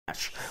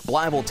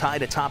Blytheville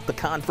tied atop the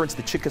conference.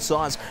 The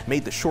Chickasaws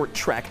made the short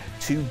trek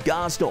to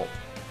Gosnell.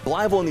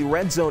 Blytheville in the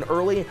red zone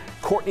early.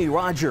 Courtney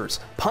Rogers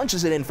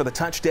punches it in for the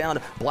touchdown.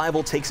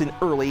 Blytheville takes an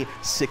early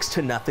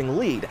 6-0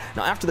 lead.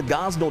 Now after the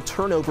Gosnell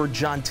turnover,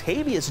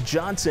 Jontavius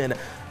Johnson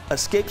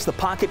escapes the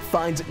pocket,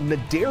 finds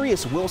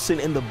Nadarius Wilson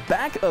in the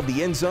back of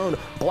the end zone.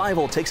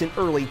 Blytheville takes an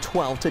early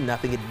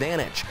 12-0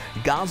 advantage.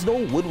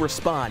 Gosnell would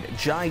respond.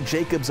 Jai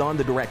Jacobs on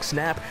the direct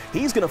snap.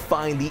 He's going to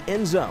find the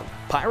end zone.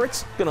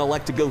 Pirates going to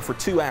elect to go for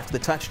two after the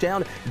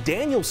touchdown.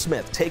 Daniel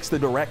Smith takes the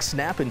direct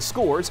snap and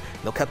scores.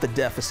 They'll cut the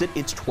deficit.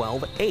 It's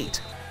 12-8.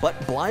 But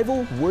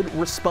Blytheville would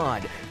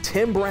respond.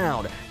 Tim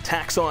Brown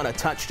tacks on a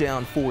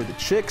touchdown for the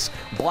Chicks.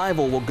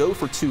 Blytheville will go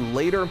for two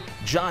later.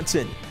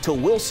 Johnson to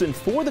Wilson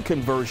for the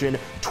conversion.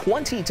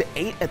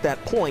 20-8 at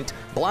that point.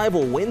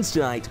 Blytheville wins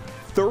tonight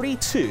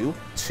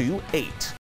 32-8.